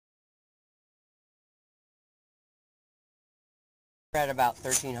We're at about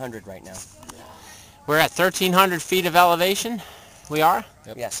 1,300 right now. We're at 1,300 feet of elevation. We are?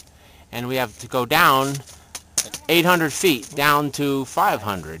 Yep. Yes. And we have to go down 800 feet, down to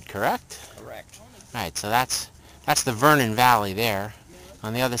 500, correct? Correct. Right, so that's the Vernon Valley there.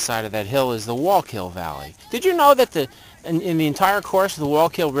 On the other side of that hill is the Wallkill Valley. Did you know that in the entire course of the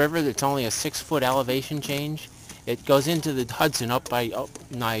Wallkill River, it's only a 6-foot elevation change? It goes into the Hudson up by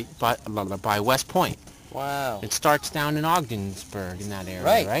West Point. Wow. It starts down in Ogdensburg in that area,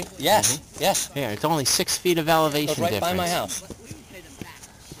 right? Yes. Yes. Yeah, it's only 6 feet of elevation Goes right difference. by my house.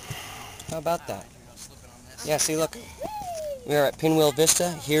 How about that? Yeah, see, look. We are at Pinwheel Vista.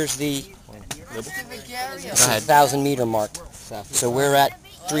 Here's the 1,000-meter mark. So we're at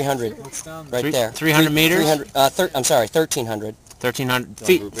 300 right there. 300 meters? 300, I'm sorry, 1,300. 1,300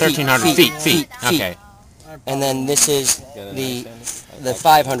 feet. 1,300 feet. Okay. And then this is the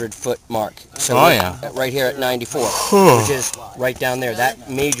 500-foot mark. So right here at 94, which is right down there. That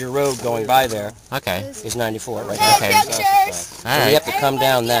major road going by there is 94 right there. Okay. So we have to come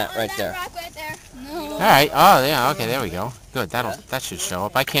down that right there. All right. Oh, yeah. Okay, there we go. Good. That should show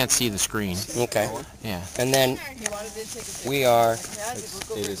up. I can't see the screen. Okay. Yeah. And then we are...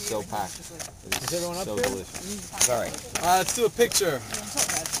 It is so packed. It is so delicious. Sorry. Let's do a picture.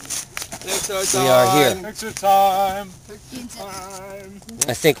 We are here. Picture time.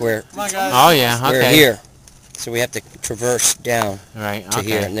 I think we're... Oh, yeah. Okay. We're here. So we have to traverse down to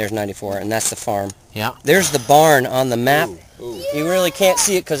here, Okay. and there's 94, and that's the farm. Yeah. There's the barn on the map. You really can't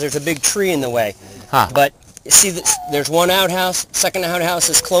see it because there's a big tree in the way. Huh. But see, there's one outhouse. Second outhouse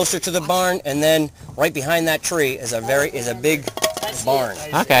is closer to the barn, and then right behind that tree is a big barn.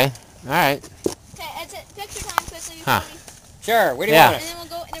 Okay. All right. Okay, it's picture time quickly. Huh. Sure. Where do you want it? And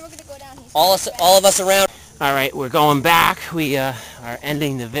then we're gonna go down here. All of us around. All right. We're going back. We are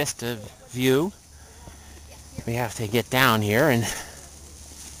ending the vista view. We have to get down here, and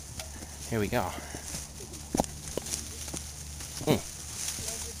here we go.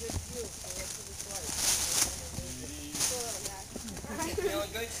 Feeling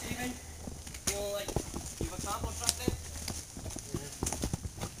good, Stephen? Feeling like you've accomplished something?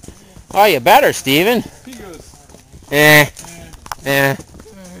 Oh, you better, Stephen. He goes. That's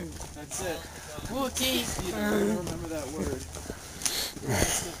it. Wookie. I don't remember that word.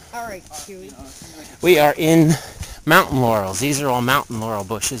 All right, Chewy. We are in mountain laurels. These are all mountain laurel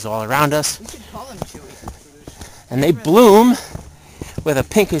bushes all around us. We should call him Chewy. And they bloom with a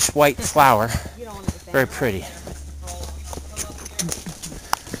pinkish white flower. Very pretty.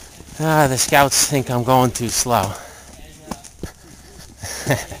 The scouts think I'm going too slow.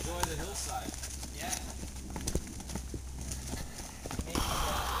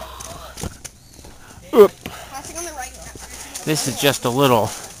 This is just a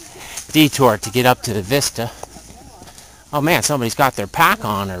little detour to get up to the vista. Oh man, somebody's got their pack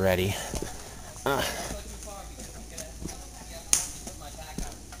on already.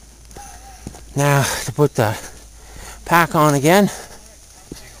 Now to put the pack on again.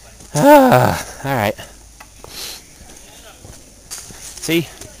 All right. See?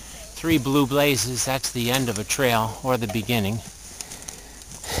 3 blue blazes, that's the end of a trail, or the beginning.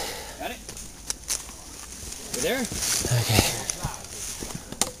 Got it? You there? Okay.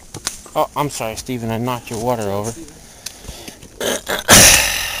 Oh, I'm sorry, Stephen, I knocked your water over.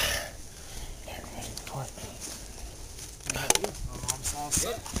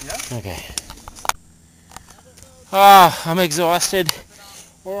 Okay. I'm exhausted.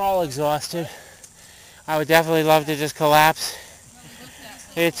 We're all exhausted. I would definitely love to just collapse.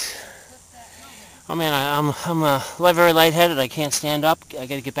 Oh man, I'm very lightheaded. I can't stand up. I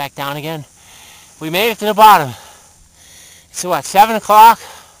got to get back down again. We made it to the bottom. It's what, 7 o'clock?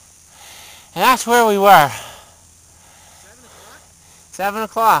 And that's where we were. 7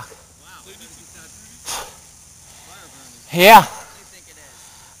 o'clock. Yeah.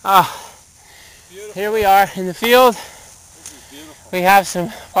 Here we are in the field. We have some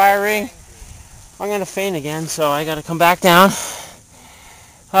firing. I'm going to faint again, so I got to come back down.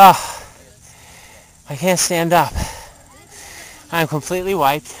 I can't stand up. I'm completely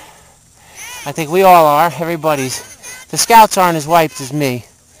wiped. I think we all are. Everybody's. The scouts aren't as wiped as me.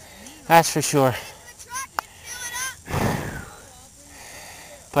 That's for sure.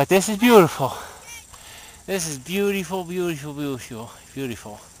 But this is beautiful. This is beautiful, beautiful, beautiful,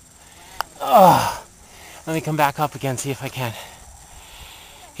 beautiful. Let me come back up again, see if I can.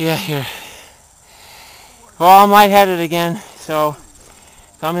 Yeah, here. Well, I'm lightheaded again, so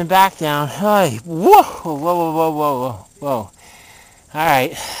coming back down. Hey, whoa, whoa, whoa, whoa, whoa, whoa. All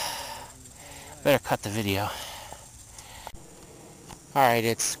right. Better cut the video. All right,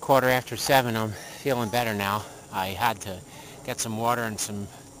 it's 7:15. I'm feeling better now. I had to get some water and some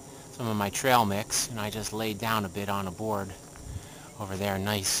of my trail mix, and I just laid down a bit on a board over there.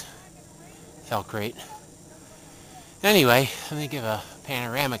 Nice. Felt great. Anyway, let me give a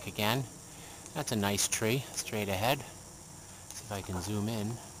panoramic again. That's a nice tree straight ahead. See if I can zoom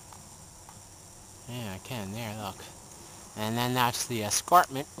in. Yeah, I can. There, look. And then that's the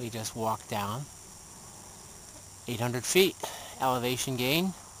escarpment we just walked down. 800 feet. Elevation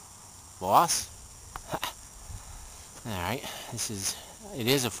gain. Boss. Alright, it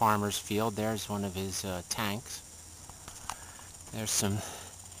is a farmer's field. There's one of his tanks. There's some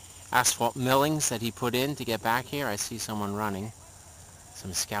asphalt millings that he put in to get back here. I see someone running.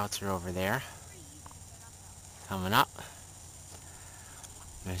 Some scouts are over there. Coming up.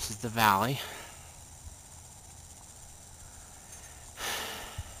 This is the valley.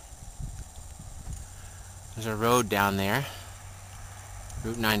 There's a road down there.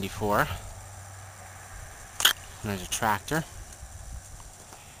 Route 94. There's a tractor.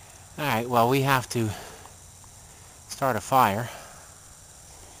 Alright, well, we have to start a fire.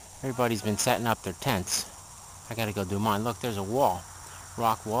 Everybody's been setting up their tents. I gotta go do mine. Look, there's a wall.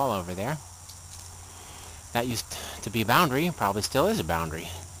 Rock wall over there. That used to be a boundary. Probably still is a boundary.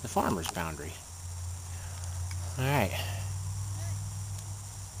 The farmer's boundary. Alright.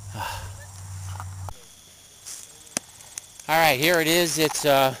 Alright, here it is. It's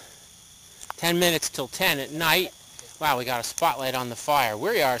 10 minutes till 10 at night. Wow, we got a spotlight on the fire.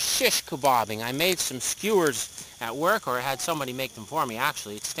 We are shish kebabbing. I made some skewers at work, or I had somebody make them for me,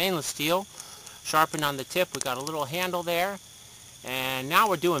 actually. It's stainless steel, sharpened on the tip. We got a little handle there. And now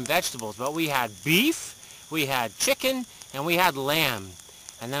we're doing vegetables. But we had beef, we had chicken, and we had lamb.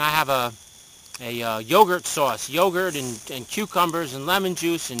 And then I have a yogurt sauce. Yogurt and cucumbers and lemon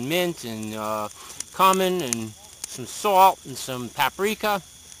juice and mint and cumin and some salt and some paprika.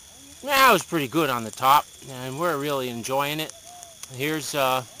 Yeah, it was pretty good on the top, and we're really enjoying it. Here's,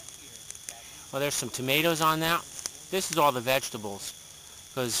 well, there's some tomatoes on that. This is all the vegetables,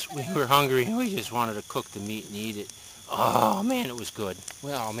 because we were hungry and we just wanted to cook the meat and eat it. Oh man, it was good.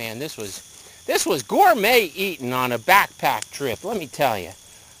 Well, man, this was gourmet eating on a backpack trip. Let me tell you.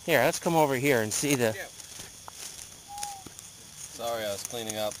 Here, let's come over here and see the. Sorry, I was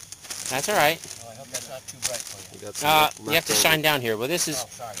cleaning up. That's all right. I hope that's not too bright for you. You have to shine down here. Well, this is.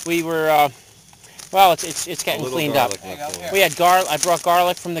 We were. Well, it's getting cleaned up. We had garlic. I brought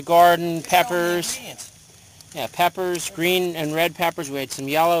garlic from the garden. Peppers. Yeah, peppers, green and red peppers. We had some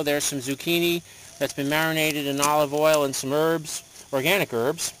yellow. There's some zucchini that's been marinated in olive oil and some herbs, organic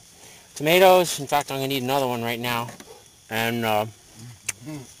herbs. Tomatoes. In fact, I'm going to eat another one right now. And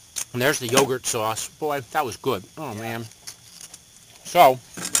there's the yogurt sauce. Boy, that was good. Oh, man. So,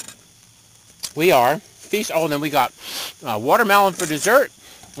 we are feast. Oh, then we got watermelon for dessert.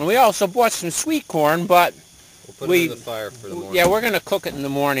 And we also bought some sweet corn, but we'll put it in the fire for the morning. Yeah, we're going to cook it in the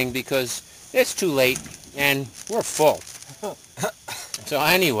morning because it's too late. And we're full. So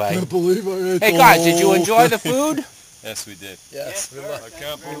anyway. Can't believe I ate hey guys, did you enjoy the food? Yes, we did. Yes. I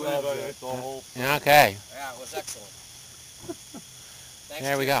can't believe I ate the whole thing. Okay. Yeah, it was excellent. Thanks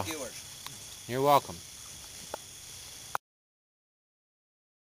there we go. Viewers. You're welcome.